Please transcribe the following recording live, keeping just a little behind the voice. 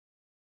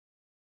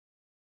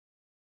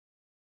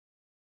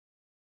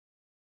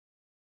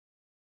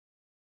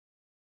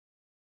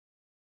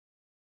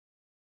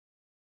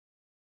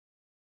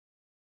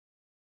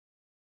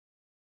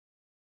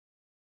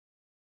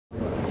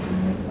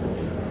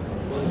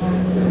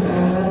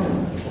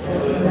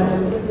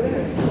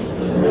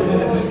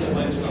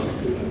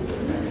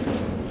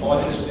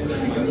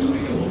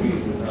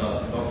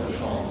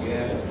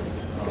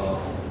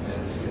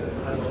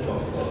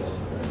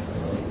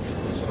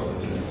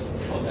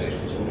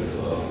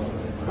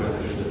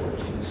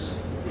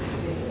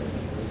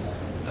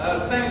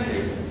Thank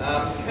you.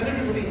 Can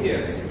everybody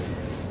hear me?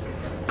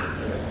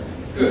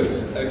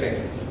 Good,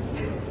 okay.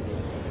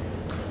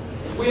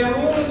 We are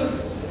all of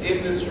us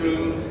in this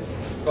room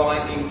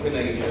by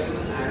inclination,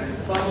 and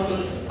some of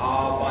us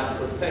are by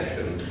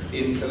profession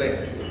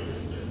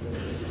intellectuals.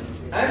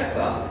 As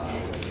such,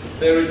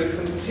 there is a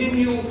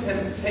continual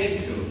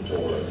temptation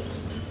for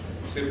us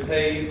to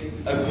pay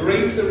a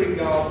greater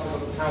regard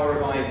to the power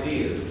of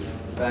ideas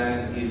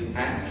than is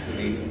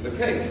actually the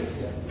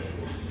case.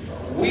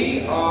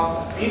 We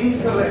are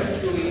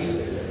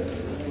intellectually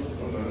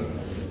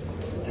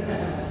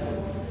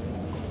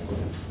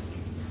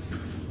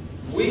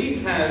we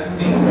have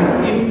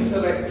been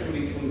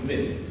intellectually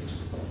convinced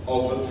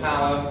of the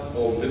power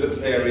of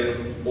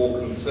libertarian or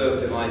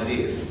conservative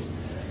ideas,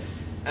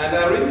 and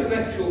our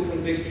intellectual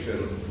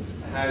conviction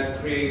has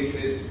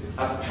created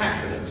a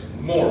passionate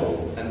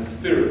moral and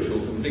spiritual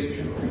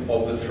conviction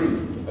of the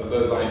truth of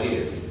those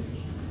ideas.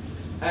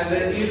 And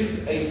there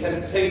is a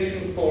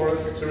temptation for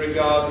us to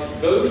regard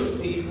those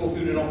people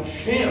who do not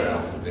share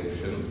our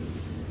conviction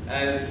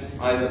as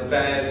either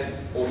bad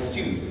or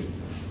stupid.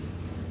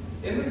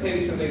 In the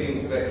case of many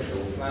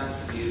intellectuals, that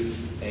is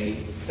a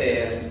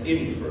fair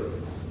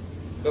inference.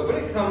 But when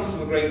it comes to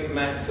the great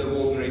mass of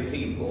ordinary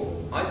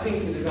people, I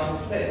think it is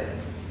unfair.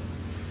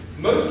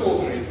 Most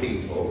ordinary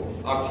people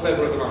are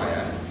cleverer than I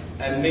am,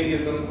 and many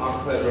of them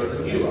are cleverer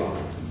than you are.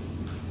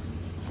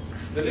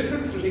 The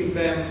difference between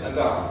them and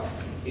us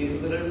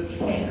is that they don't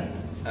care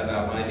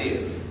about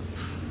ideas.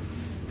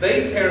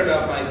 They care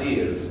about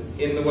ideas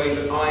in the way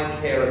that I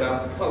care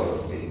about colour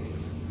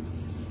schemes.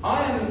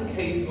 I am as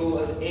capable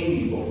as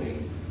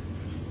anybody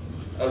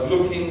of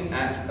looking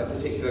at a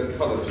particular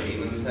colour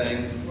scheme and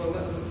saying, well,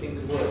 that doesn't seem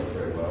to work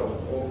very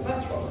well, or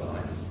that's rather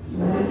nice.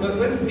 But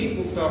when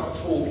people start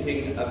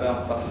talking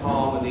about the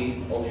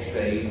harmony of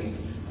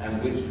shades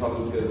and which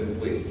colours go with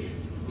which,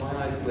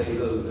 my eyes glaze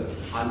over.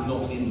 I'm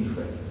not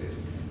interested.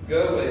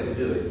 Go away and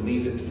do it,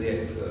 leave it to the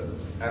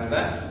experts. And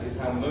that is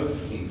how most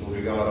people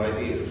regard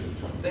ideas.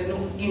 They're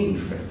not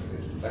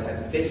interested. They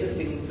have better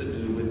things to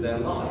do with their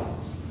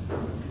lives.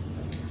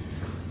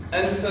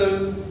 And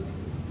so,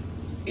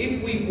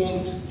 if we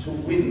want to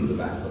win the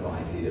battle of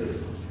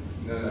ideas,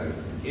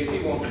 if we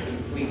want to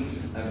complete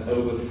an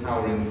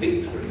overpowering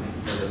victory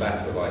in the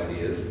battle of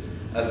ideas,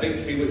 a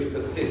victory which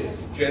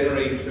persists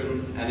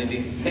generation and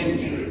indeed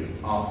century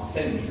after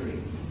century,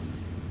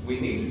 we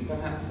need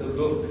perhaps to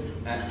look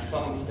at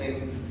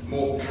something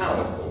more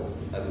powerful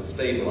as a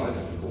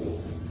stabilizing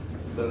force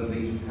than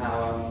the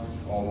power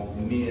of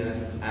mere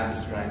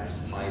abstract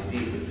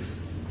ideas.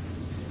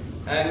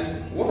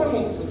 And what I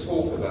want to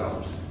talk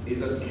about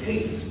is a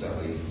case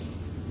study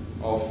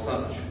of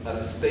such a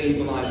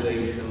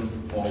stabilization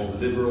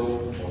of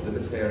liberal or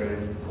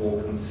libertarian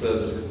or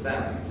conservative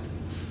values.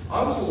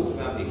 I will talk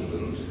about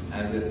England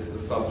as it's the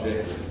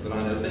subject that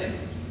I know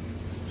best.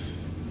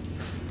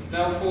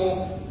 Now,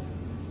 for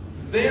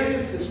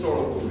various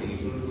historical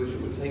reasons which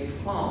it would take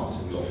far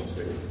too long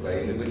to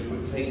explain and which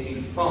would take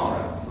me far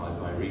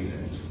outside my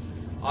remit,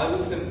 I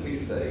would simply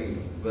say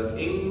that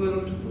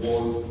England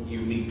was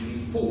uniquely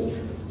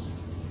fortunate.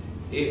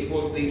 It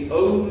was the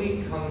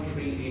only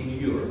country in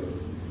Europe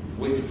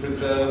which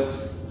preserved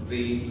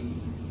the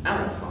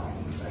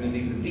outlines and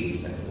indeed the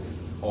details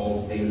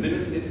of a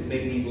limited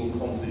medieval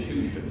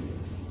constitution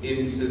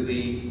into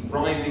the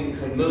rising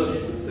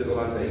commercial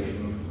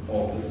civilization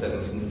of the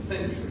 17th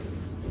century.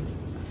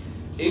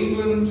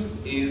 England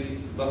is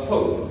the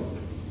home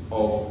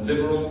of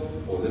liberal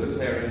or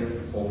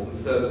libertarian or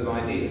conservative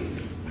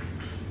ideas.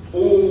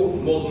 All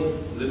modern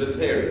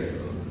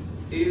libertarianism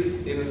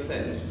is, in a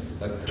sense,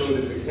 a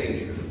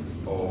codification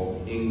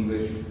of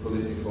English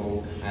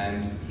political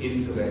and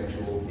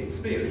intellectual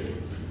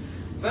experience.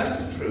 That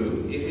is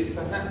true. It is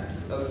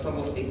perhaps a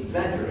somewhat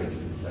exaggerated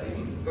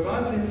claim, but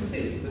I would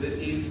insist that it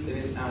is, in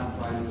its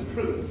outline, the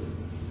truth.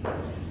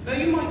 Now,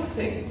 you might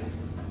think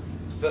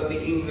that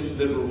the English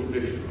liberal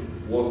tradition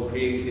was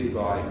created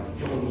by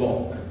John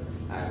Locke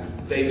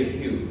and David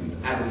Hume,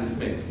 and Adam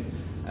Smith,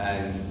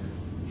 and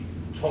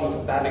Thomas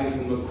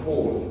Babington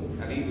Macaulay,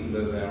 and even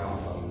though there are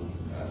some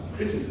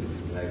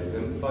criticisms made of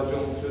him, by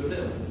John Stuart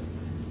Mill.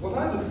 What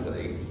I would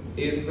say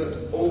is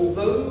that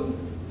although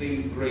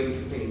these great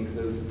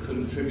thinkers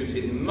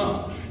contributed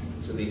much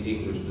to the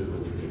English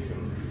liberal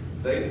tradition,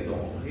 they did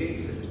not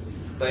create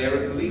it. They are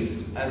at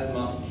least as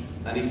much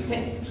an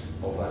effect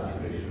of that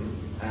tradition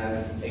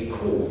as a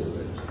cause of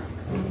it.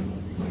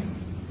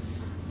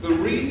 The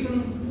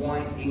reason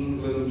why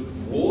England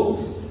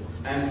was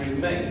and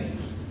remained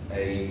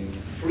a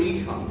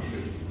free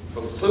country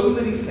for so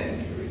many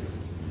centuries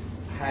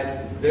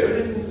had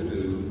very little to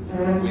do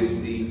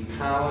with the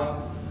power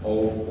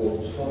of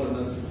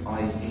autonomous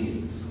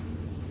ideas.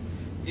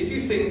 If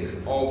you think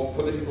of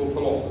political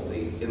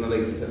philosophy in the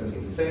late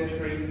 17th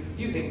century,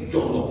 you think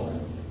John Locke.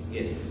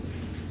 Yes.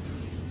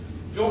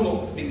 John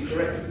Locke speaks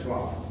directly to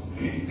us.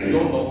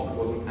 John Locke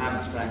was an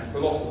abstract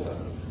philosopher.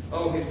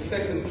 Oh, his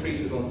second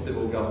treatise on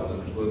civil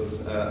government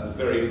was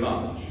very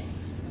much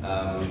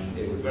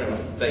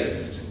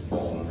based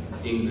on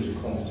English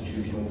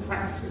constitutional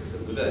practice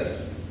of the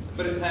day.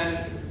 but it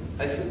has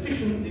a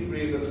sufficient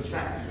degree of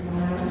abstraction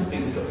to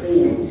speak to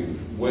all of you,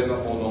 whether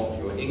or not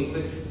you're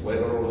English,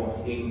 whether or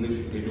not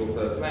English is your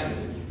first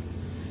language.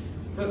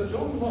 But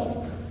John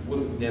Locke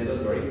was never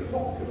very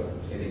popular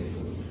in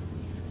England.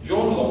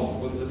 John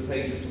Locke was the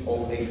taste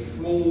of a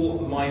small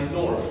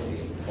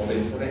minority of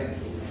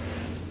intellectuals.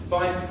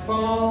 By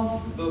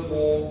far the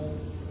more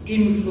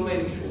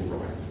influential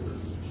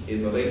writers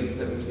in the late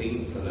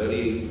 17th and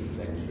early 18th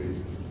centuries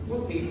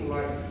were people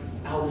like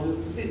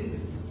Alfred Sidney.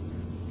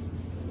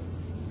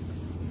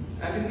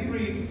 And if you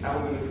read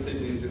Alfred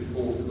Sidney's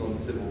discourses on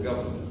civil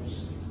government,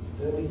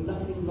 there'll be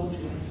nothing much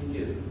you can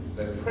do.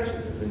 There's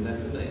precious in there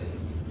for me.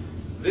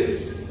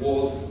 This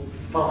was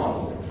far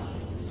more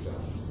powerful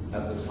stuff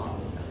at the time.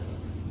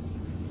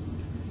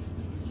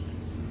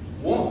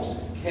 What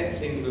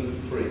kept England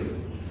free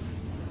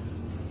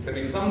can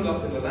be summed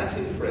up in the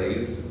Latin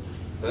phrase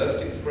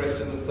first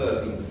expressed in the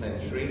 13th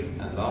century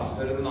and last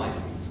heard in the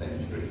 19th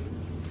century.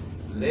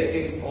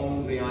 Leges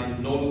omniae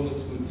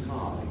nolumus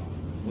mutari.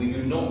 We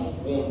do not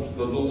want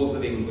the laws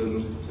of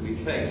England to be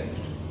changed.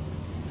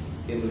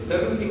 In the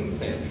 17th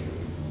century,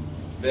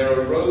 there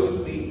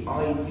arose the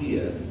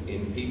idea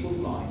in people's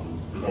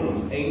minds of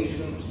an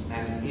ancient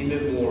and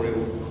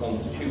immemorial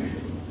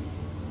constitution.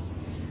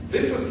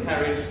 This was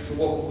carried to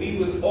what we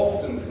would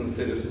often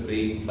consider to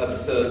be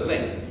absurd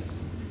lengths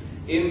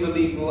in the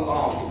legal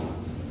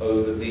arguments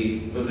over the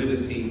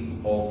validity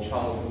of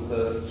Charles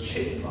I's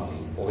ship money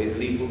or his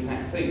legal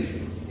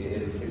taxation in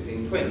the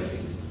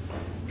 1620s.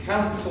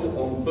 Counsel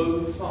on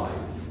both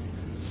sides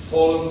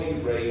solemnly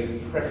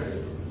raised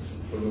precedents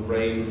from the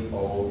reign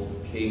of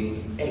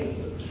King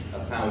Egbert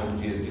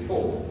 1,000 years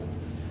before.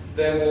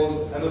 There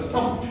was an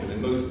assumption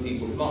in most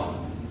people's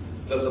minds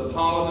that the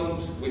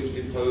Parliament which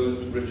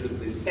deposed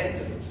Richard II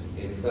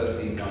in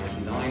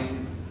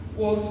 1399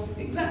 was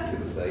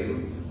exactly the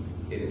same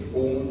in its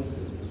forms,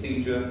 its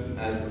procedure,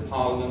 as the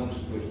Parliament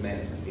which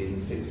met in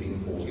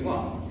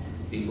 1641.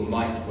 People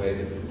might wear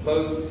different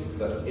clothes,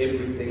 but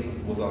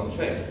everything was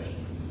unchanged.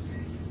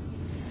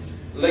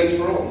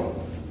 Later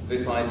on,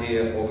 this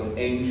idea of an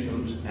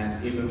ancient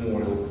and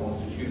immemorial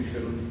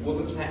constitution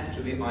was attached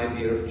to the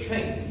idea of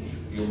change.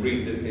 You'll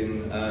read this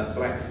in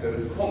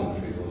Blackstone's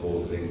Commentaries on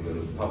Laws of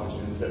England, published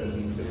in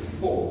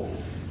 1764,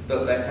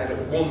 that there had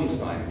at one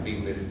time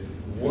been this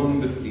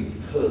wonderfully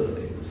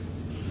perfect,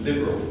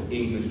 liberal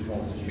English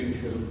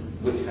constitution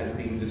which had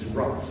been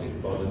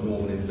disrupted by the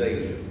Norman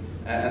invasion.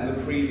 And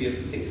the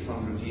previous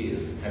 600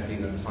 years had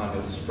been a time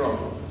of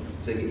struggle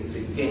to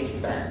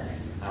get back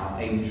our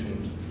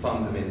ancient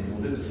fundamental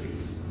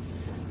liberties.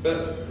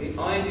 But the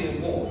idea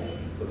was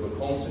that the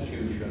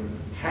Constitution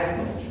had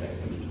not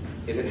changed.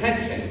 If it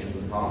had changed in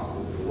the past, it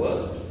was the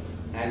worst,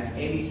 and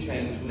any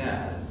change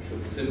now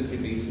should simply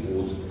be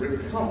towards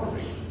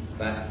recovering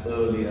that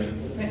earlier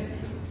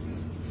perfection.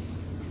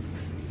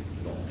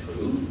 Not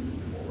true,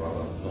 or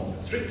rather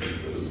not strictly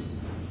true,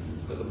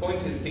 but the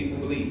point is people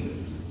believed it.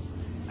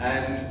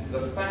 And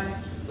the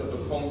fact that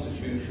the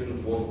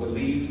Constitution was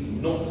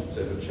believed not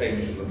to have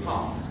changed in the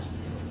past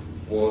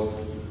was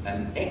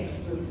an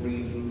excellent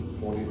reason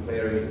for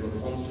declaring that the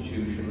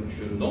Constitution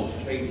should not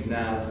change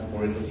now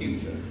or in the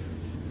future.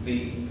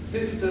 The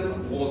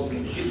system was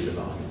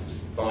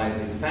legitimised by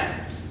the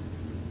fact,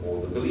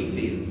 or the belief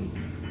in,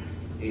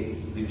 its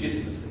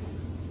legitimacy.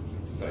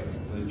 Sorry,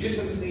 the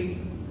legitimacy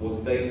was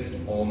based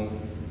on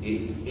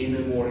its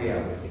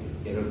immemoriality.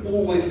 It had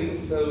always been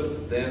so,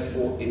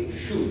 therefore it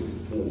should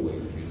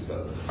always be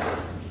so.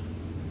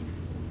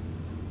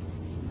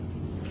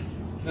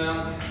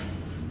 Now,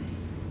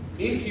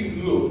 if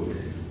you look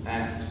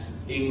at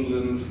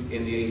England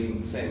in the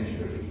 18th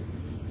century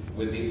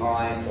with the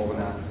eye of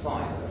an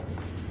outsider,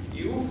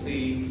 you will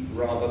see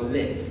rather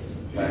less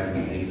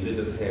than a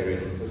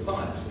libertarian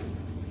society.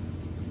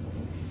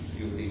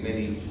 You'll see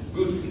many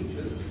good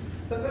features,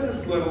 but let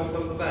us dwell on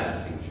some of the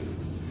bad features.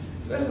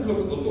 Let us look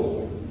at the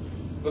law.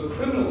 The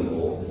criminal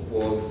law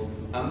was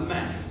a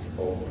mass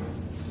of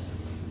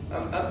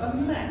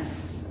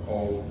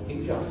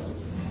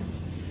injustice.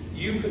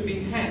 You could be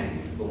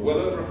hanged for well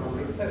over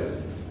 100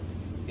 felonies.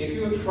 If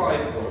you were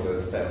tried for one of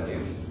those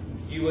felonies,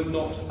 you were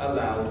not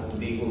allowed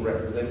legal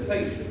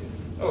representation.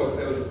 Oh, if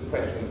there was a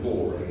question of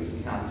law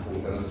raised, counsel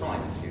was then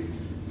assigned to you.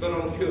 But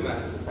on a pure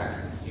matter of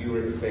facts, you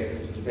were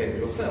expected to defend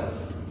yourself.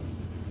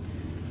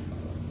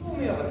 On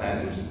the other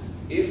hand,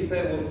 if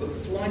there was the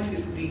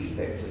slightest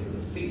defect in the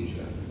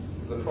procedure,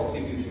 the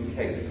prosecution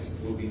case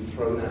would be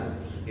thrown out.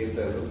 If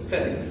there was a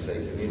spelling mistake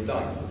in the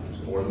indictment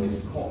or a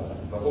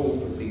misconduct, the whole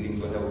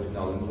proceedings were held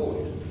null and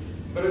void.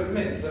 But it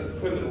meant that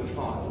criminal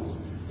trials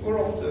were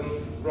often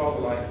rather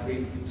like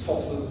the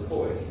toss of the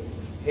coin.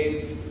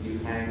 Heads, you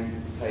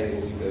hang;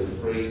 tails, you go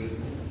free;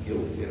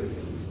 guilty,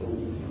 innocence, or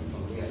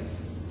something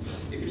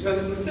else. If you turn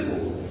to the civil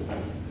law,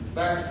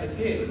 that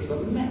again was a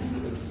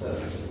massive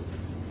absurdity.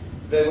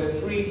 There were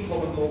three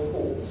common law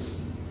courts: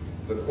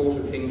 the Court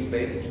of King's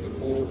Bench, the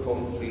Court of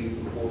Common Pleas,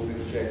 the Court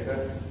of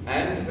Exchequer,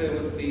 and there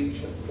was the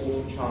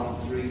Court of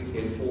Chancery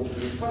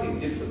enforcing a slightly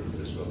different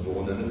system of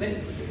law known as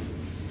equity.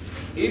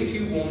 if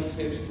you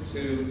wanted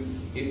to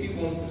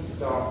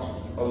start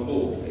a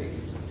law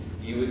case,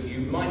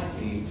 you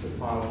might need to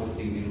file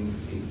proceedings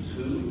in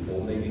 2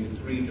 or maybe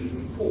 3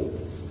 different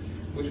courts,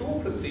 which all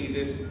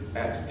proceeded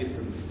at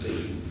different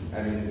speeds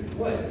and in different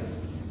ways,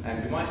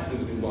 and you might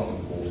lose in one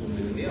court and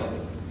win in the other.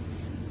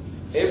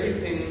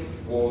 Everything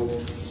was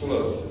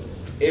slow.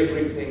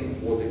 Everything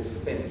was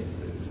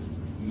expensive.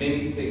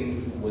 Many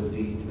things were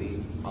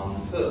deeply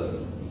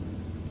uncertain.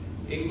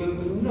 England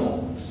was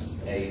not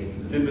a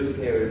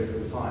libertarian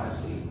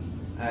society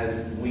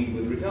as we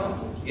would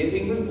regard it. Yet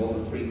England was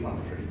a free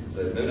country.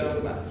 There's no doubt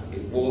about it.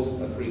 It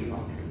was a free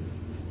country.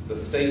 The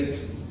state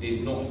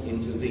did not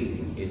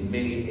intervene in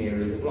many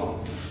areas of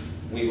life.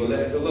 We were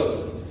left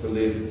alone to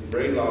live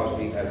very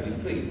largely as we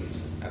pleased,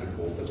 and of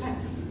course the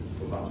taxes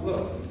were much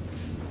lower.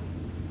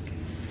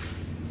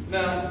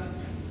 Now,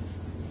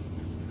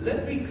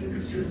 let me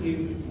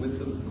continue with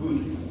the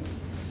good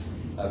points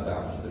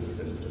about this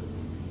system.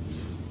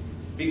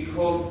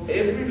 Because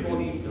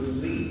everybody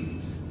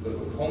believed that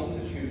the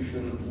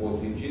Constitution was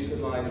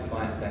legitimised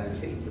by its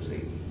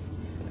antiquity,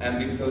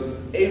 and because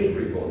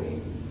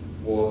everybody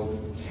was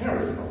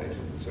terrified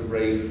to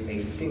raise a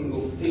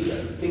single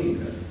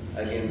finger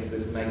against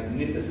this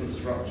magnificent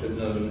structure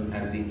known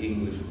as the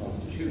English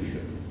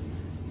Constitution,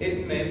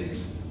 it meant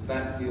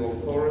that the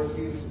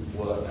authorities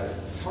were as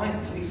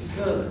tightly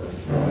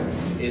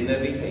circumscribed in their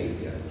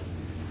behaviour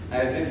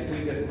as if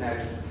we had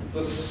had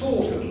the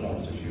sort of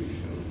constitution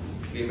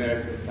the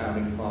American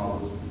founding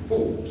fathers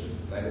thought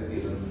they had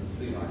given to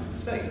the United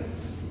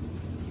States.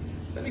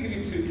 Let me give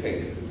you 2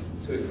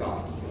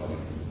 examples.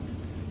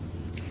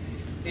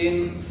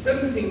 In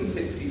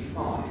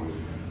 1765,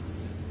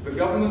 the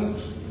government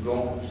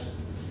got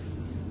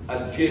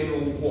a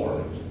general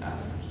warrant out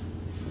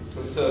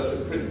to search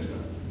a printer.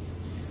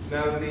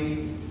 Now,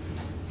 the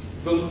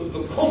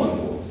common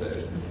law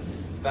said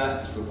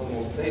that, the common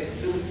law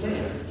still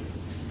says,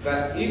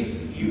 that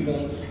if you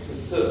want to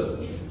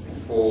search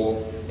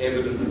for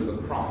evidence of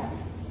a crime,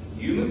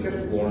 you must get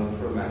a warrant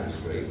for a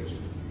magistrate,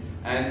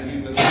 and you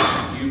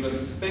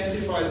must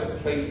specify the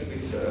place to be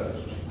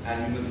searched,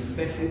 and you must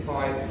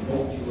specify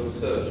what you are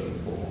searching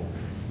for.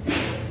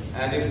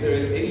 And if there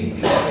is any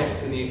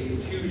defect in the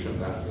execution of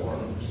that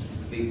warrant,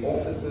 the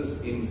officers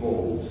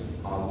involved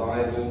are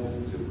liable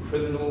to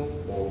criminal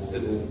or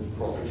civil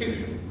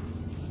prosecution.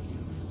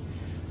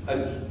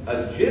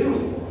 A general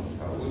warrant,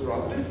 however, was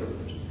rather different.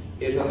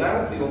 It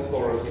allowed the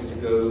authorities to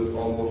go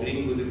on what in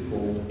England is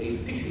called a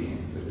fishing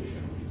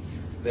expedition.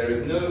 There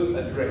is no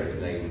address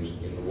named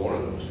in the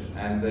warrant,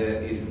 and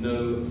there is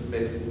no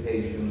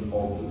specification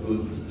of the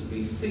goods to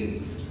be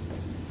seized.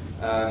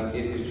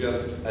 It is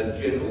just a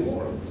general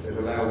warrant. It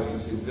allows you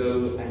to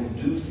go and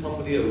do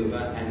somebody over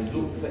and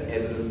look for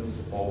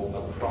evidence of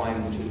a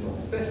crime which is not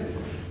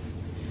specified.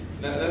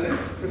 Now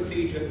this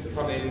procedure had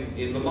come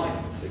in the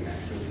Licensing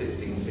Act of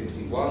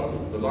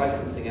 1661. The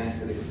Licensing Act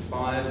had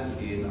expired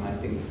in, I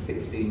think,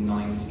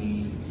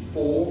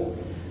 1694,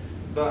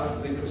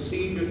 but the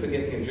procedure for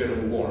getting a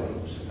general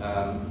warrant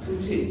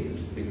continued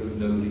because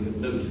nobody had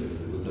noticed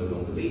that it was no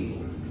longer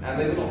legal, and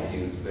they were not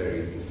used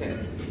very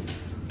extensively.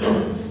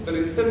 But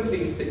in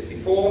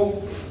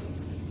 1764,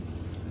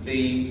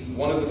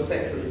 one of the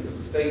Secretaries of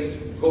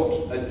State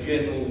got a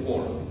general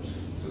warrant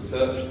to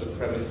search the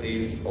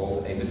premises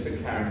of a Mr.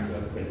 Carrington,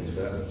 a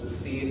printer, to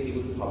see if he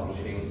was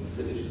publishing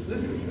seditious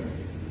literature.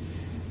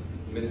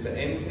 Mr.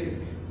 Entick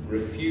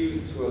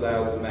refused to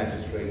allow the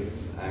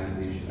magistrates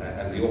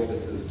and the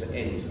officers to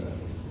enter.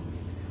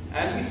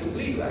 And he took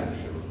legal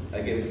action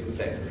against the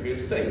Secretary of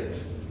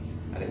State.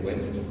 And it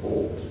went into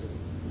court,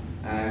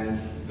 and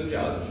the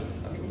judge,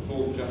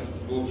 Lord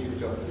Chief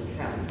Justice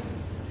Gabb,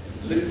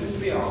 listened to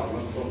the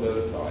arguments on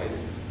both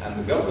sides, and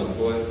the government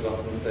lawyers got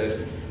up and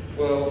said,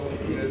 well,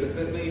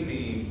 there may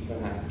be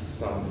perhaps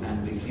some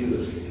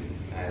ambiguity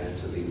as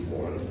to these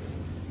warrants,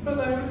 but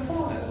they're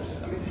required.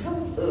 I mean, how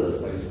on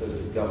earth are you supposed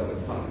to govern a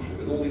country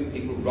with all these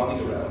people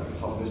running around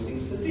publishing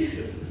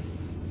sedition?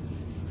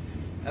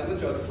 And the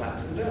judge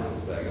slapped him down,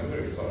 saying, I'm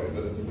very sorry,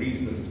 but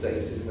reason of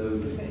state is no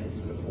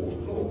defence in a court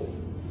of law.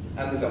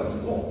 And the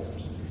government lost.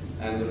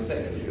 And the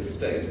Secretary of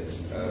State,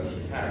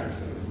 Mr.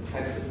 Carrington,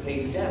 had to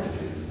pay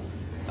damages.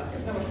 I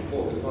think how much it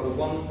was, either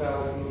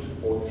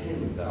 £1,000 or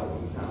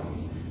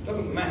 £10,000.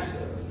 Doesn't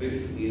matter.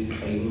 This is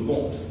a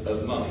lot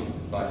of money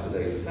by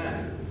today's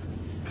standards.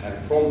 And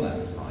from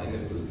that time,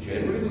 it was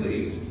generally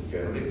believed,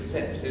 generally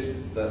accepted,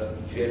 that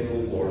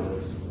general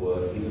warrants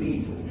were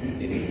illegal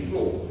in English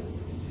law.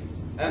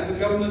 And the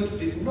government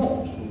did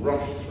not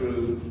rush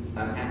through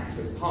an Act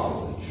of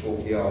Parliament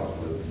shortly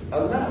afterwards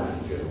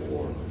allowing general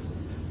warrants.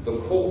 The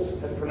courts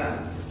had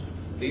pronounced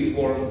these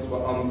warrants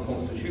were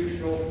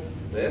unconstitutional,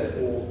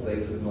 therefore they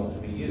could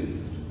not be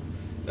used.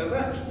 Now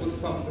that was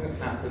something that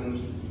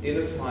happened in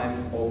a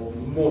time of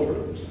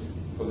moderate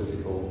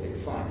political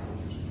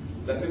excitement.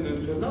 Let me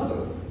move to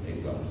another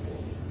example.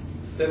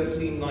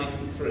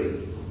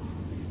 1793,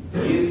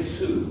 year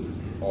 2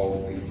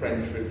 of the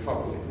French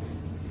Republic,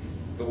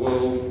 the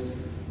world's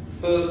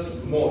first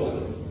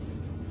modern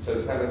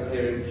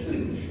totalitarian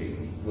killing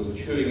machine was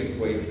chewing its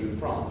way through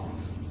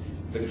France.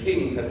 The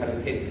king had had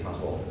his head cut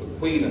off, the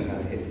queen had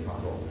had her head cut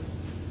off.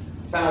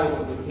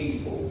 Thousands of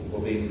people were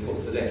being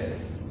put to death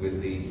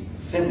with the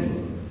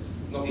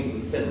semblance, not even the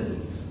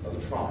semblance, of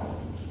a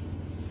trial.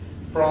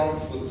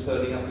 France was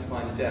turning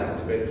upside down,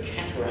 a great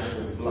cataract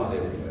of blood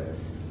everywhere.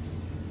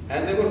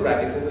 And there were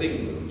radicals in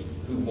England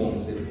who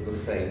wanted the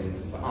same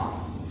for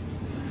us.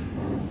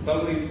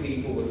 Some of these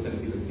people were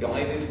simply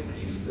misguided,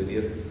 useless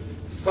idiots.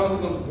 Some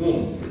of them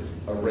wanted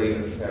a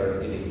reign of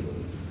terror in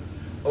England.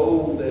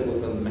 Oh, there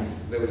was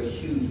a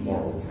huge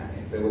moral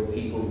panic. There were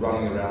people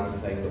running around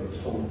saying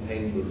that Tom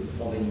Paine was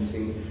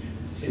fomenting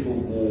civil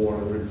war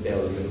and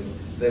rebellion.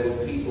 There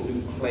were people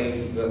who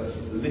claimed that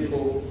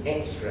little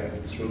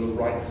extracts from The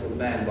Rights of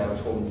Man by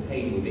Tom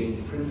Paine were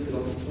being printed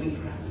on sweet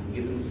wraps and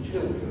given to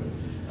children.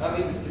 I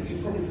mean,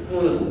 you've probably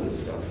heard all this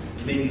stuff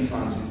many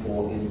times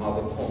before in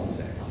other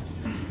contexts.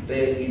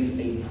 There is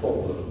a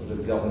problem.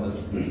 The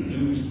government must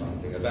do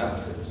something about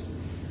it.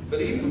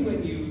 But even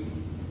when you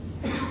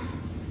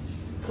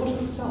put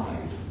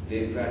aside the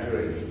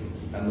exaggeration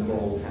and the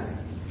moral panic,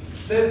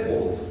 there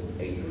was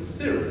a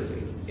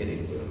conspiracy in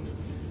England.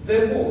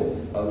 There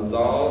was a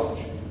large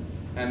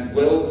and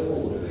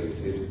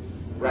well-coordinated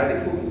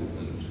radical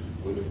movement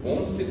which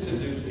wanted to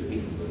do to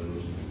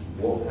England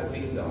what had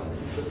been done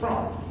to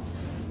France.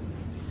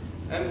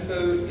 And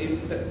so in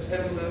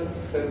September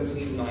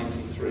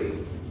 1793,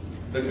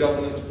 the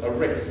government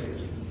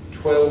arrested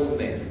 12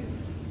 men,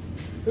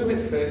 whom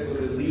it said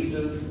were the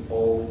leaders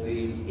of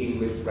the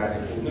English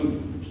radical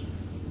movement.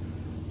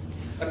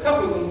 A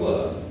couple of them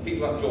were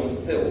people like John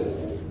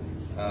Thelwall,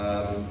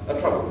 a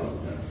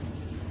troublemaker,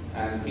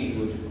 and he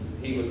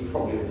would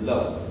probably have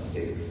loved to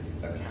stick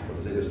a cap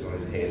of liberty on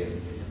his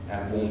head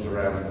and wander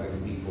around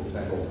having people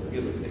sent off to the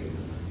guillotine.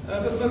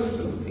 But most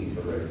of the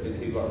people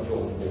arrested, people like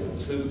John Hall,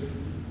 too,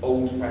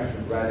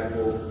 old-fashioned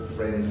radical,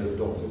 friend of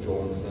Dr.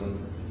 Johnson,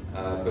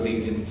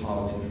 believed in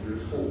parliamentary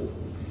reform.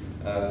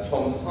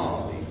 Thomas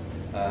Hardy,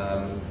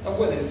 a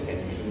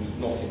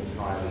well-intentioned, not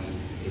entirely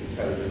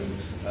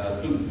intelligent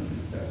blue,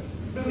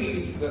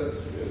 believed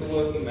that the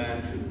working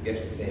man should get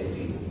a fair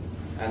deal,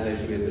 and there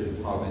should be a bit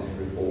of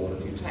parliamentary reform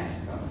and a few tax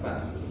cuts,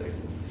 that sort of thing.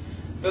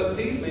 But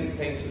these men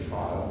came to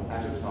trial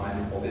at a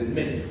time of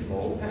immense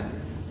moral panic.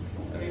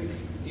 I mean,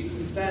 you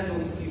can stand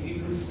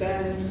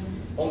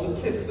on the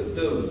cliffs at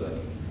Dover,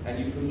 and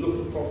you can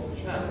look across the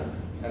channel,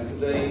 and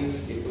today,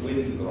 if the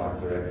wind's in the right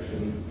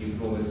direction, you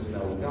can almost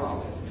smell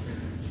garlic.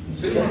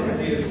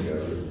 200 years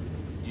ago,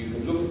 you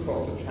could look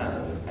across the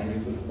channel and you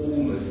could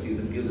almost see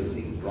the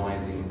guillotine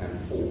rising and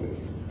falling,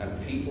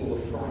 and people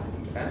were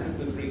frightened, and with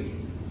good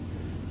reason.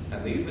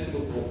 And these men were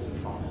brought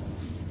to trial,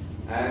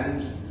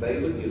 and they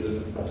were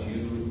given a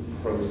due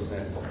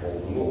process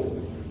of law.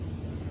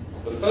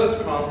 The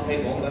first trial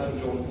came on that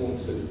of John Thorne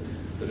II.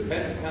 The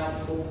defence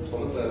counsel,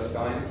 Thomas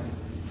Erskine,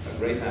 a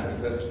great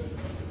advocate,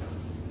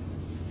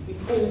 he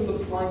called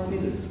the Prime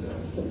Minister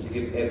to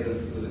give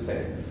evidence to the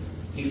defence.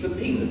 He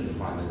subpoenaed the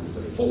Prime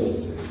Minister, forced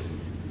him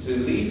to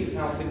leave his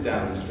house in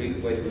Downing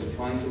Street, where he was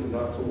trying to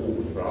conduct a war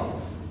with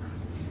France,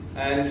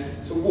 and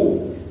to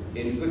walk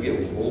into the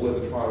Guildhall, where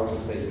the trials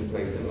were taking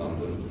place in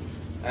London,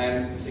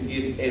 and to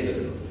give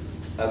evidence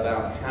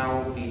about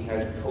how he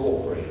had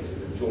cooperated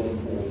with John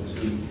Thorne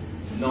II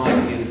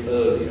 9 years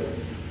earlier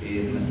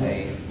in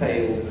a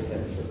failed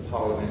attempt at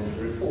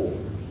parliamentary reform.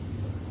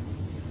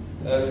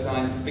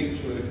 Erskine's speech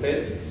to the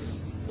defence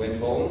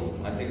went on,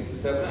 I think, for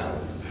 7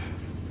 hours.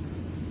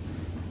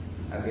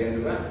 At the end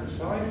of that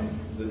time,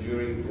 the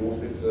jury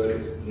brought its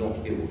verdict,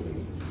 not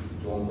guilty.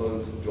 John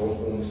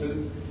Thorne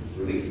II,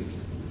 released,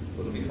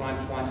 couldn't be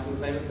tried twice for the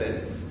same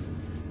offence,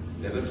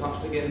 never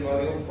touched again by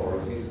the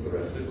authorities for the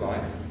rest of his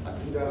life,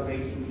 until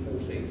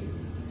 1814.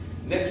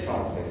 Next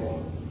trial came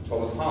on,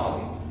 Thomas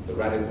Hardy, the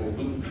radical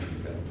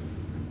bootmaker.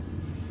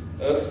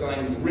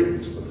 Erskine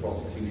ripped the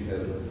prosecution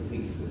evidence to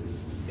pieces.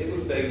 It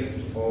was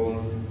based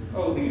on,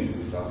 the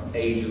usual stuff,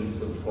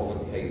 agents of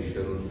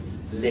provocation,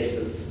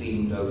 letters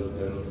steamed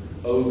open,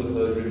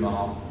 overheard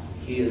remarks,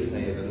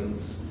 hearsay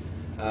evidence.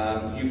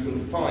 You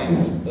can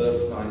find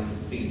Erskine's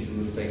speech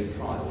in the state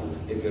trials.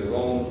 It goes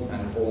on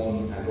and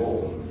on and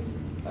on.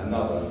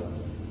 Another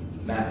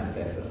mammoth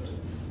effort.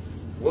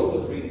 Well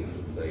worth reading, I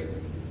would say.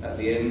 At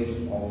the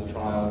end of the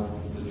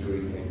trial, the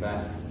jury came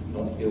back,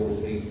 not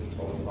guilty,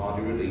 Thomas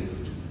Hardy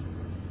released.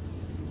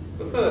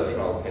 The third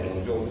trial came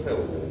on John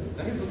Thelwall.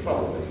 Now here's the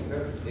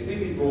troublemaker. If he'd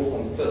been brought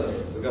on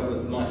first, the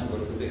government might have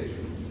got a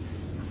conviction,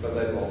 but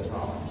they lost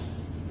heart.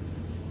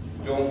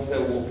 John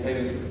Thelwall came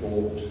into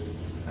court,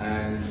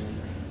 and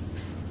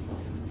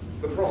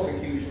the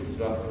prosecution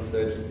stood up and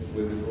said,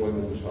 "We're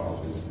withdrawing all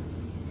charges."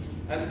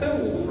 And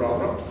Thelwall was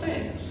rather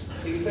upset.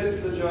 He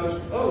said to the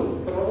judge, "Oh,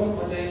 but I want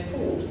my day in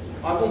court.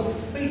 I want to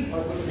speak.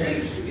 I've got a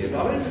speech to give.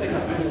 I'll only take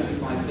up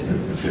 45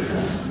 minutes."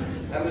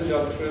 And the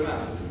judge threw him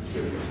out into the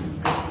street.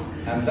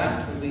 And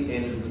that was the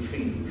end of the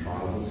treason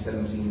trials in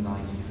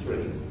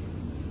 1793.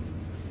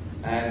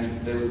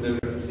 And there was no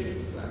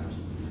repetition of that.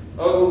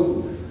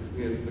 Oh,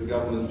 yes, the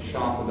government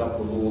sharpened up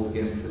the laws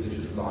against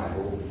seditious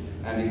libel,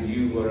 and if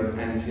you were an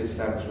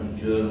anti-establishment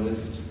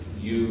journalist,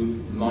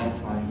 you might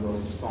find yourself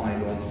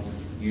spied on,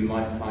 you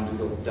might find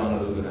yourself done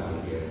over now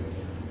and again.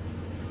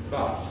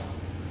 But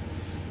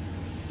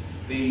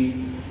the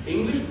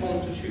English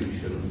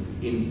Constitution,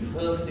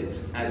 imperfect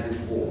as it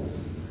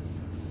was,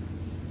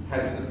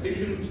 had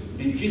sufficient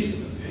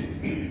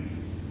legitimacy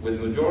with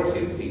the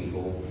majority of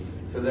people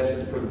to let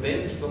us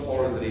prevent the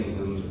horrors in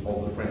England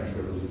of the French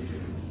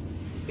Revolution.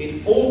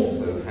 It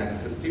also had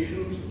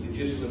sufficient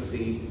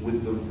legitimacy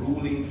with the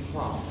ruling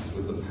class,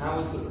 with the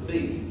powers that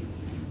be,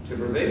 to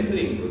prevent in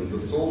England the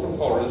sort of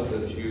horrors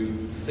that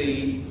you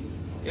see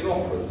in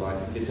operas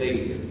like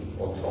Fidelio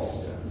or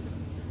Tosca.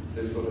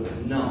 This sort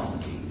of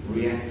nasty,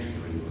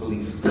 reactionary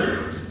police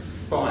state,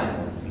 spying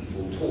on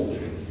people,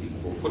 torturing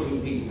people,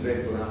 putting people to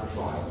death without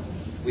trial.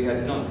 We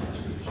had none of it.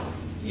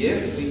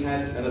 Yes, we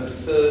had an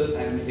absurd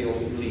and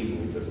chaotic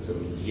legal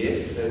system.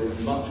 Yes, there was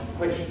much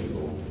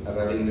questionable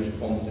about English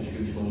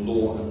constitutional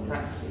law and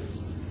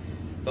practice.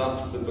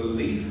 But the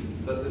belief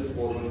that this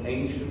was an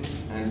ancient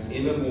and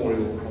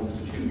immemorial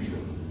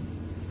constitution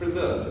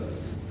preserved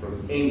us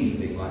from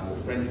anything like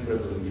the French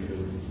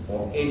Revolution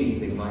or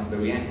anything like the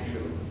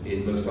reaction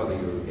in most other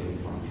European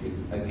countries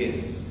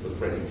against the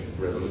French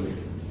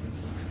Revolution.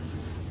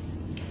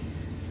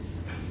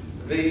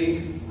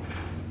 The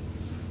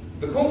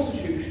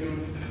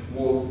Constitution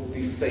was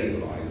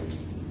destabilised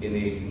in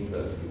the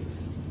 1830s.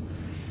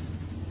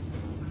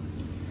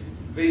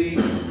 The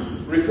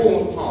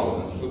reform of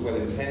Parliament was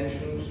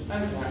well-intentioned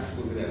and perhaps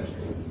was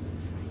inevitable.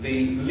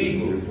 The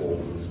legal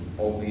reforms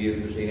of the years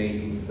between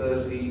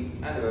 1830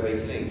 and about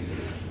 1880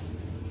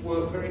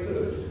 were very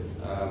good.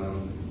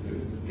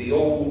 The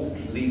old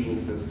legal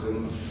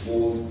system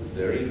was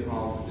very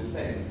hard to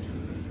defend,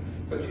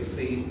 but you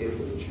see, it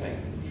was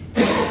changed,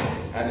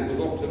 and it was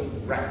often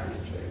rapid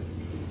change.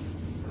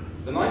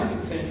 The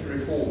 19th century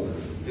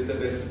reformers did their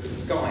best to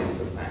disguise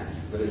the fact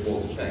that it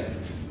was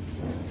change.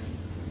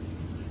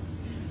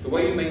 The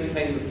way you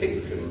maintain the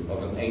fiction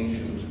of an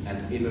ancient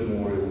and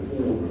immemorial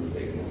order of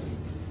things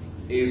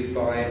is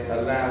by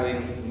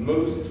allowing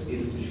most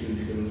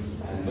institutions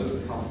and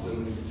most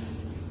customs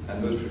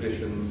and most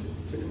traditions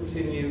to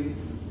continue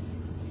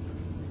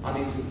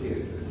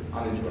uninterfered with,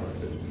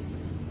 uninterrupted.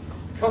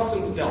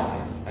 Customs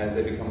die as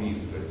they become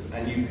useless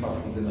and new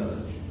customs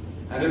emerge.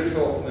 And every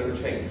so often there are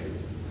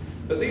changes.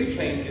 But these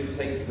changes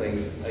take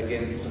place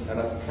against an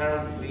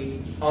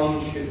apparently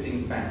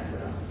unshifting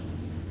background.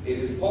 It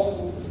is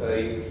possible to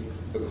say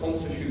the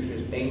Constitution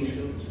is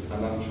ancient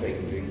and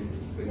unchanging.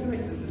 We're going to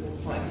make this little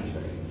tiny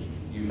change.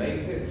 You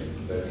make it,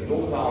 there's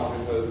enormous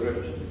argument over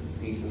it,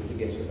 people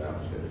forget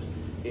about it.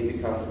 It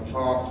becomes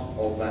part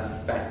of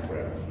that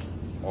background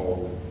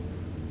of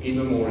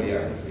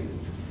immemoriality.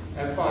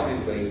 And 5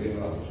 years later,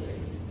 another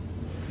change.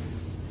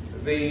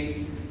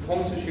 The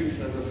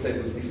Constitution, as I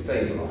said, was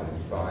destabilised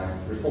by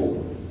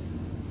reform.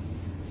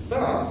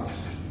 But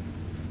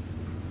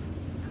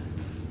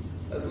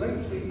as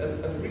recently as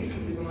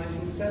the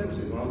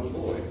 1970s, when I was a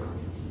boy,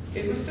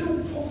 it was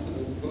still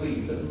possible to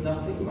believe that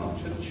nothing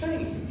much had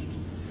changed.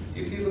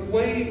 You see, the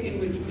way in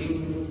which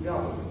England was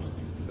governed,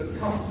 the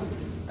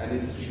customs and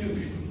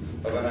institutions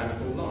of our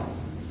national life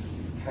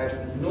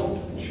had not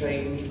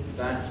changed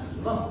that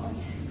much,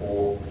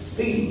 or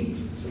seemed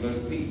to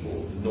most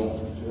people not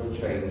to have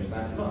changed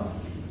that much.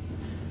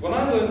 When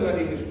I learned about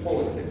English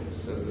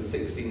politics of the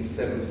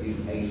 1670s,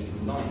 80s,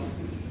 and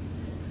 90s,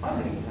 I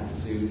didn't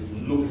have to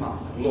look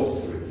up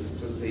glossaries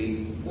to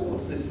see, well, what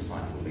does this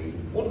title mean?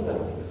 What does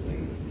that office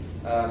mean?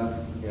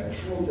 How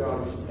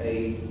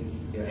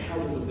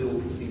does a bill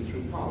proceed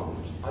through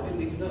Parliament? I didn't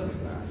need to know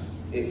that.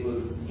 It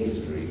was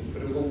history,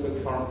 but it was also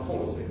current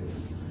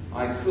politics.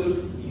 I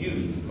could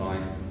use my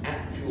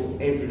actual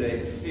everyday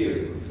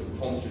experience of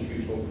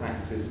constitutional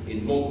practice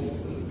in modern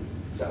England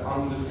to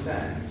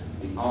understand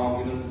the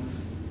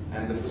arguments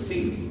and the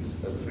proceedings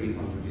of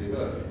 300 years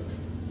earlier.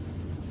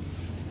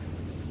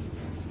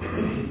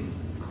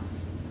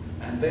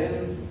 And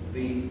then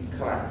the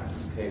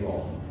collapse came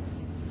on.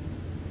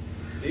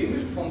 The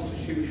English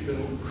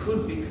Constitution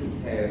could be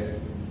compared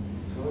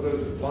to one of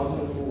those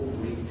wonderful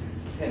Greek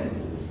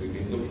temples we've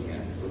been looking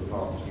at for the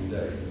past few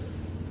days.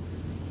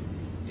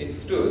 It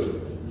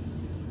stood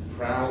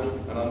proud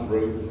and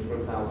unbroken for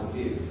 1,000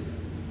 years.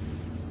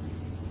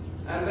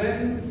 And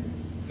then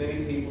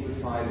many people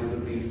decided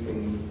that these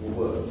things were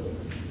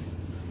worthless.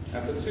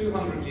 And for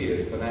 200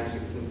 years,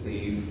 fanatics and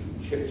thieves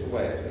chipped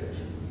away at it,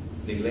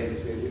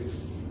 neglected it,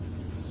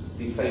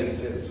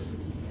 defaced it.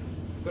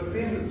 But at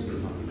the end of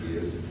 200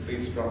 years,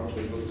 these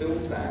structures were still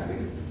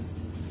standing,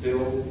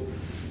 still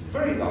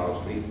very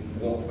largely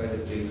what they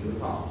had been in the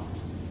past.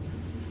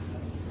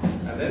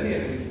 And then the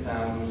enemies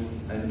found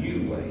a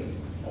new way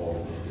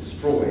of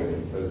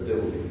destroying those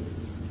buildings.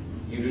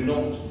 You do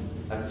not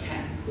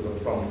attack with a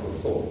frontal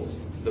assault.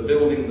 The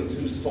buildings are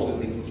too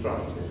solidly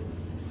constructed.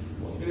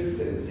 What you do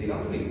instead is dig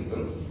underneath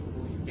them,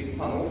 big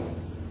tunnels,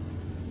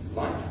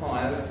 light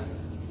fires,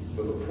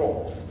 so the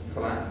props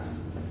collapse,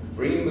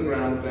 bring the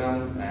ground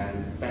down,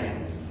 and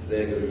bang,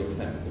 there goes your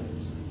temple.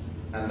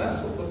 And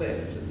that's what the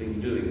left has been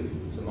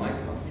doing to my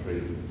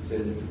country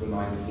since the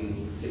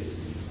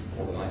 1960s,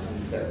 or the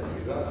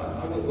 1970s.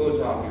 I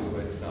won't argue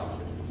where it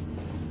started.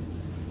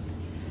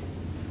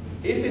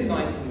 If in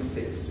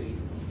 1960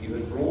 you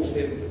had brought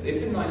in,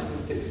 if in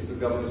 1960 the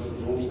government had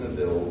brought in a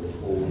bill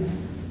called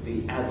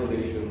the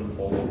Abolition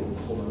of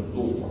Common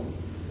Law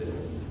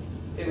Bill,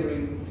 it would be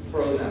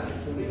thrown out,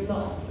 it would be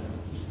laughed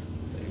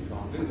at. You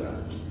can't do that.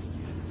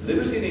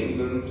 Liberty in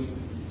England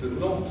does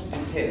not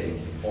depend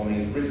on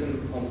a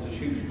written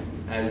constitution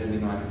as in the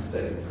United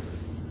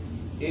States.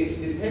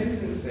 It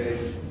depends instead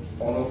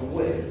on a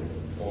web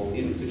of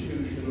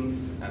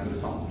institutions and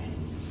assumptions.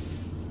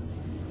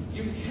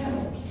 You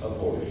cannot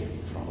abolish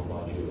trial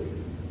by jury.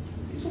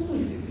 It's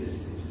always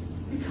existed.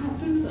 You can't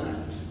do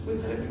that.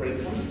 We've had it for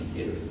 800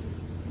 years.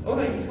 Oh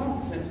no, you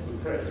can't censor the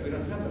press. We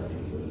don't have that in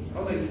England.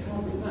 Oh no, you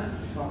can't do that.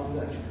 You can't do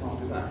that. You can't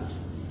do that.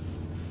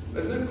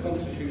 There's no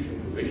constitutional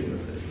provision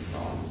that says you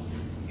can't.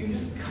 You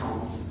just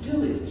can't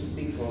do it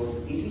because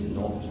it is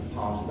not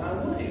part of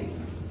our way.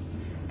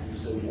 And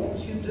so what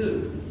you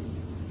do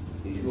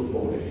is you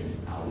abolish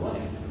our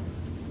way.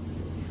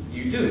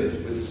 You do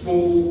it with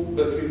small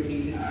but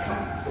repeated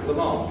cuts at the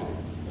margin.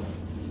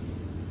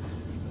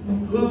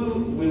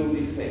 Who will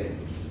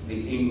defend the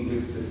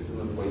English system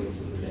of weights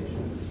and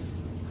measures?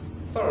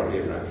 Thoroughly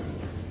irrational.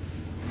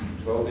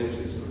 12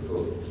 inches to the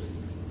foot,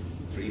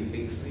 3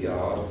 feet to the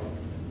yard,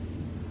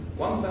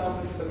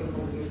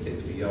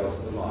 1,760 yards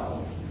to the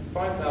mile,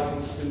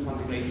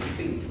 5,280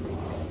 feet to the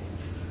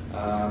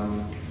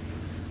mile,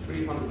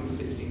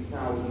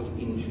 360,000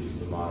 inches to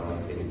the mile,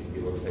 I think,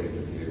 give or take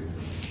a few.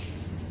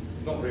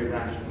 Not very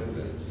rational, is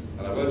it?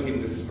 And I won't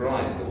even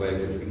describe the way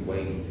in which we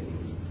weigh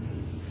things.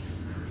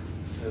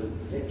 So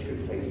let's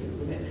replace it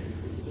with a metric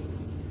system.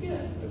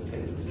 Yeah, okay,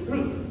 it's an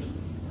improvement.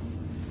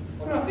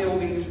 What about the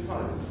old English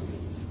currency?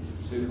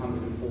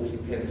 240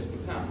 pence per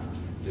pound,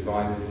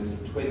 divided into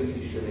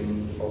 20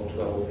 shillings of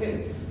 12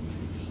 pence.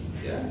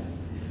 Yeah?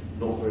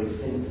 Not very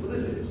sensible,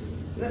 is it?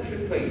 Let's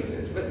replace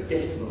it, let's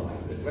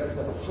decimalise it, let's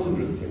have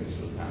 100 pence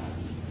per pound.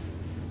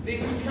 The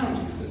English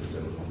county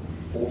system,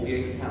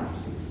 48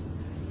 counties,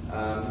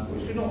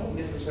 which do not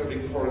necessarily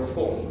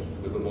correspond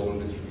with the modern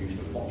distribution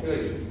of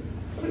population.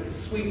 So let's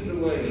sweep it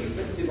away,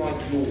 let's divide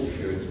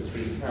Yorkshire into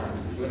 3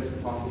 counties, let's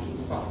partition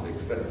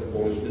Sussex, let's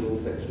abolish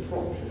Middlesex and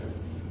Shropshire.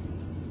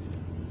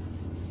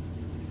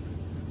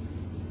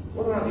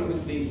 What about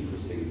English legal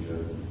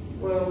procedure?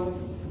 Well,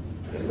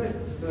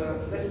 let's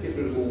get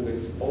rid of all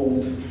this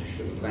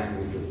old-fashioned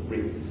language of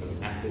writs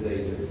and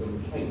affidavits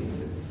and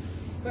plaintiffs.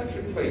 Let's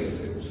replace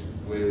it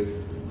with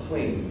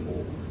claim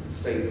forms,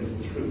 statements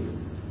of truth,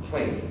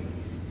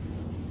 claims.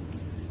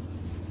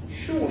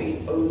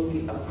 Surely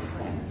only a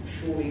crank,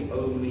 surely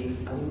only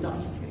a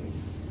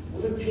nutcase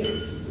would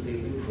object to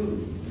these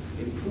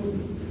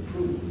improvements.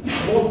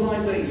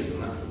 Modernisation,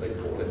 that's what they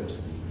call it.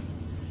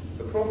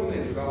 The problem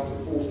is that after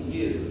 40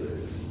 years of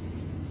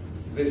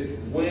this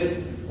web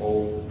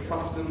of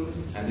customs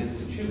and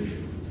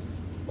institutions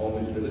on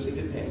which liberty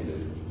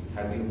depended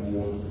had been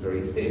worn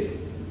very thin.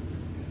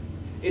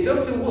 It does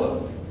still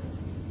work.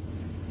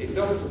 It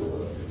does still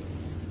work.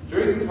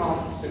 During the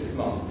past 6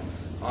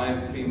 months,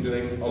 I've been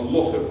doing a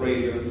lot of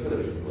radio and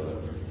television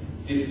work,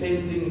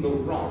 defending the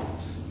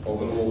right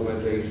of an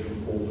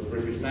organisation called the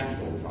British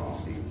National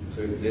Party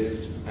to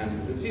exist and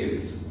to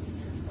pursue.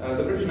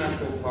 The British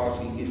National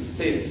Party is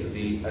said to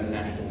be a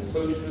national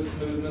socialist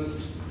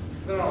movement.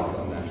 There are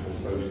some national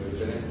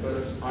socialists in it,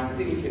 but I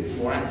think it's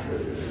more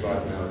accurately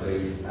described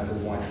nowadays as a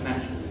white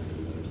nationalist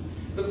movement.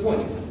 The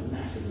point is, it doesn't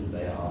matter who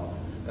they are.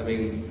 I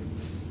mean,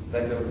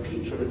 they have a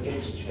picture of a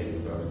gas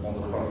chamber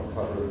on the front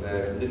cover of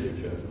their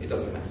literature. It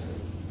doesn't matter.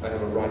 They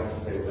have a right to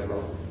say what they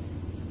like.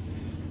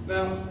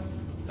 Now,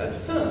 at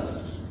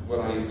first, when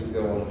I used to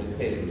go on and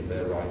defend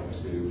their right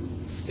to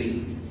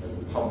speak,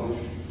 to publish,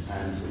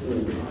 and to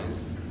organise,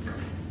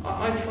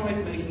 I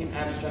tried making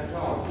abstract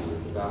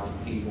arguments about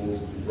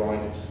people's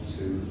right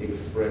to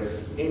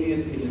express any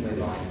opinion they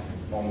like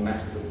on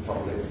matters of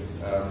public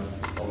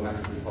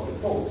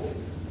policy.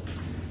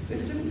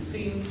 This didn't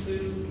seem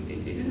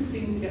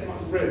to get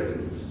much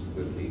resonance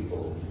with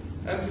people,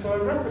 and so I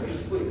rapidly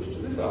switched to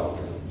this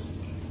argument.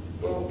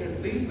 Well,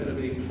 these men are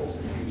being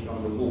prosecuted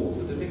under laws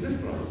that didn't exist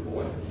when I was a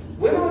boy.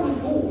 When I was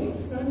born,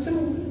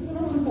 when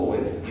I was a boy,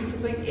 you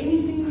could say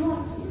anything you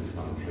liked in this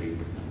country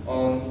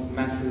on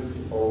matters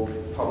of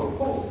public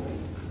policy.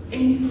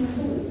 Anything at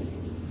all.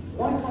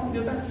 Why can't we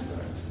go back to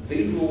that?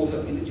 These laws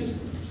are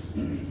illegitimate.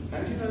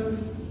 And you know,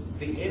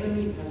 the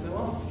enemy has no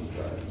answer to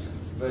that.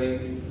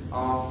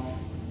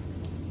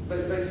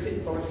 They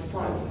sit by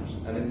silent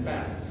and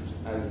embarrassed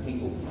as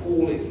people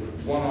call it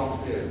one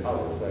after the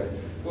other, say,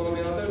 well, I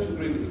mean, I don't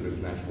agree with the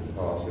British National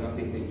Party, and I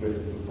think Nick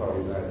Griffith's a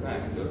thoroughly bad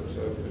man, but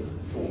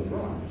Sean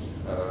Grimes.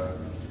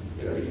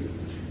 You know,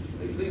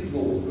 these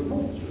laws are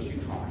monstrous. You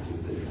can't do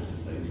this. You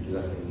can do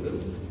that in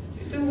England.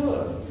 It still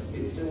works.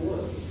 It still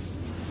works.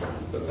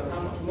 But for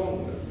how much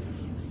longer?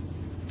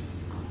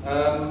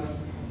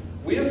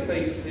 We are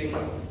facing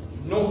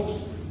not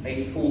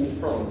a full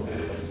frontal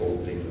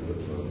assault in England at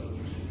the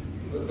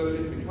moment, though it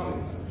is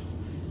becoming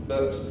that.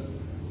 But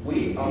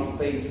we are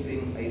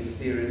facing a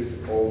series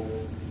of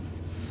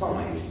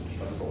side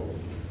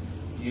assaults.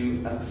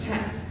 You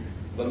attack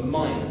the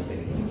minor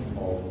things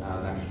of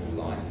our national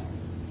life.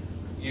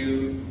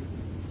 You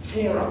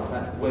tear up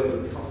that web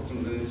of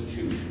customs and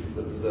institutions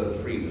that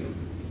preserve freedom.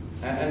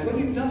 And when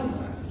you've done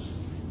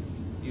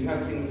that, you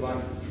have things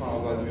like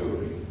trial by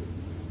jury,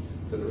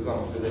 the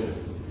presumption of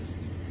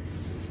innocence,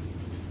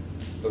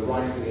 the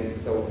right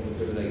against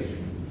self-incrimination,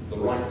 the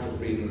right to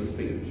freedom of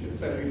speech,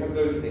 etc. You have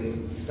those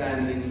things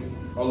standing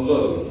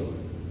alone.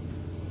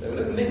 They were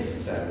never meant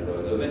to stand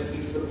alone. They were meant to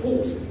be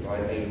supported by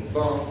a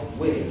vast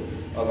web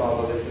of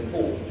other less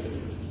important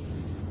things.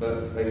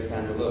 But they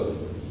stand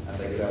alone, and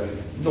they get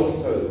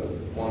knocked over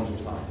one at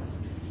a time.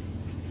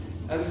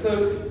 And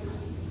so,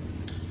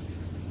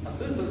 I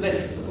suppose the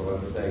lesson of what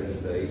I'm saying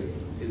today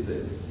is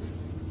this.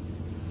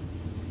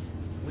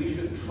 We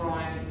should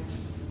try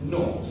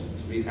not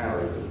to be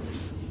arrogant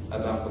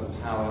about the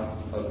power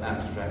of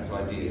abstract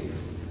ideas.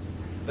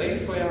 They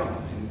sway our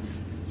minds,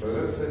 but they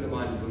don't sway the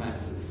minds of the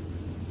masses.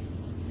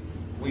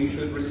 We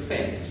should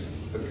respect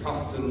the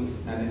customs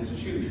and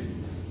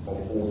institutions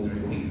of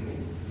ordinary people,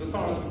 so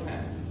far as we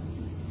can.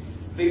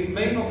 These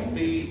may not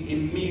be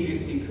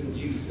immediately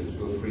conducive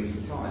to a free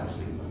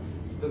society,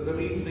 but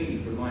believe me,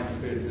 from my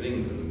experience in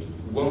England,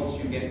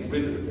 once you get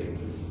rid of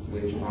things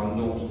which are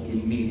not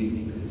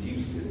immediately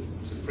conducive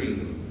to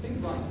freedom,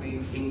 things like the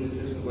English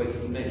system of weights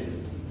and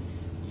measures,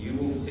 you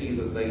will see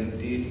that they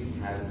did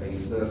have a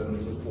certain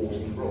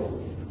supporting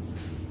role.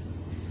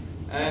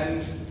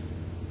 And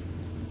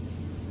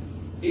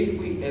if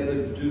we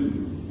ever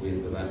do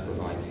win the battle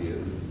of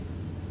ideas,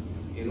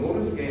 in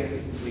order to gain a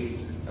complete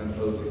and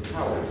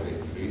overpowering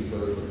victory, so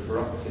that the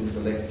corrupt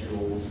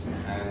intellectuals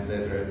and the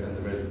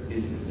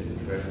business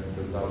interests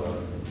of other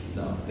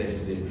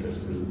vested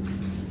interest groups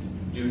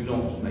do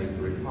not make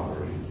a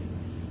recovery,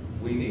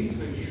 we need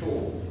to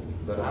ensure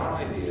that our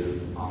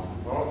ideas are, as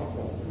far as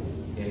possible,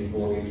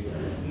 embodied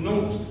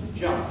not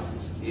just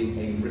in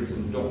a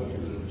written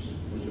document,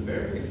 which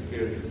American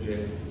experience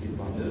suggests is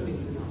by no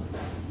means enough.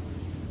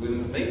 We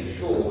must make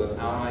sure that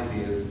our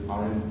ideas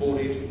are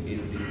embodied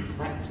in the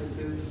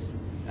practices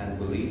and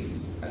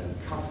beliefs and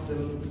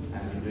customs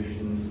and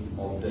traditions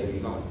of daily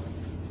life.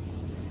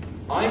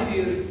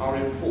 Ideas are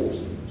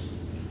important.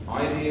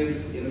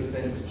 Ideas, in a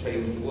sense,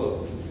 change the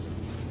world.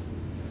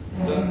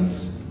 But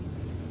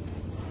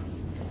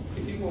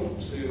if you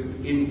want to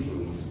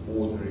influence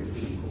ordinary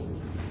people,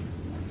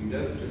 you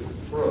don't just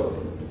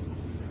throw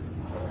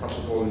a couple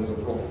of boilers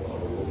of rock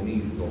or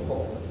needles or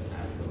hot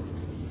at them.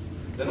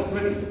 They're not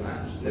ready for that.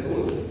 They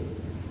will.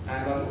 And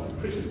I'm not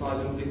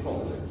criticising them because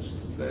of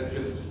it. They're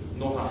just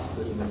not up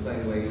to it in the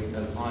same way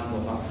as I'm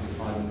not up to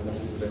deciding what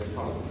is the best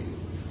policy.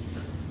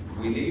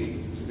 We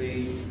need to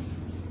be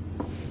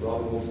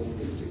rather more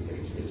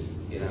sophisticated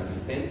in our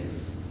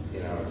defence,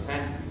 in our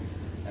attack,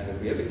 and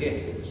if we ever get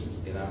it,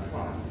 in our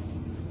triumph.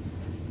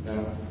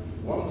 Now,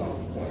 one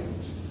last point.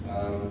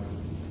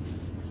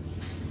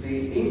 The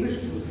English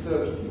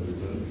conservative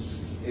movement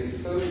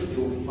is so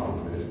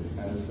ill-funded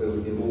and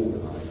so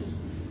ill-organised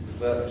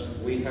that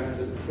we have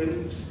to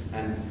print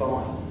and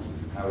bind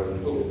our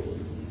own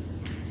books.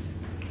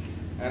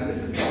 And this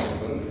is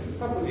Hans-Hermann. It's a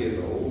couple of years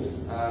old.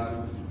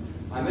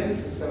 I meant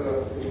to sell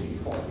out 40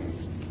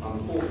 copies.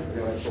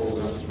 Unfortunately, I sold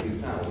out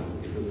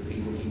 3,000 because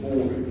people keep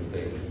ordering the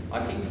thing.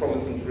 I keep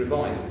promising to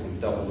revise it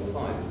and double the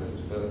size of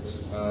it, but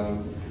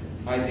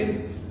I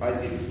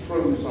did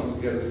throw some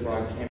together before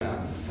I came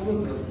out. Some of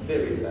them are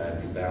very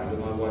badly bound, and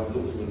my wife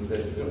looked at them and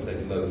said, "You're not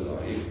taking those,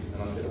 are you?"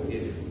 And I said, "Oh,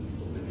 yes."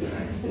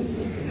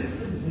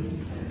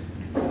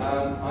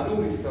 I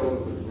normally sell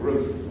at the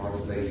gross price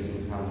of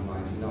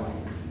 £18.99.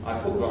 I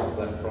put right to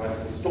that price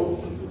to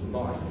stop them from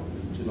buying them.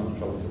 It's too much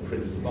trouble to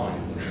print and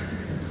bind them.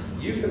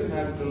 You can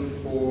have them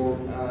for,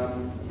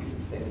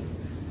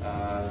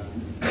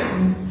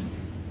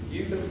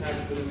 you can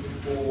have them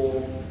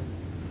for,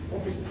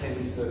 what is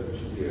 10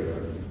 Turkish lira?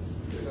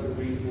 Is that a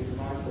reasonable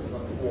price? That's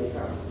like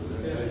 £4,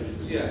 isn't it?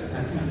 Yeah,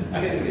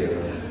 10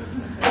 lira.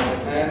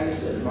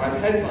 And I've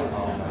had my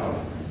half hour.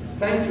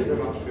 Thank you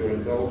very much for your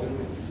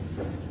indulgence.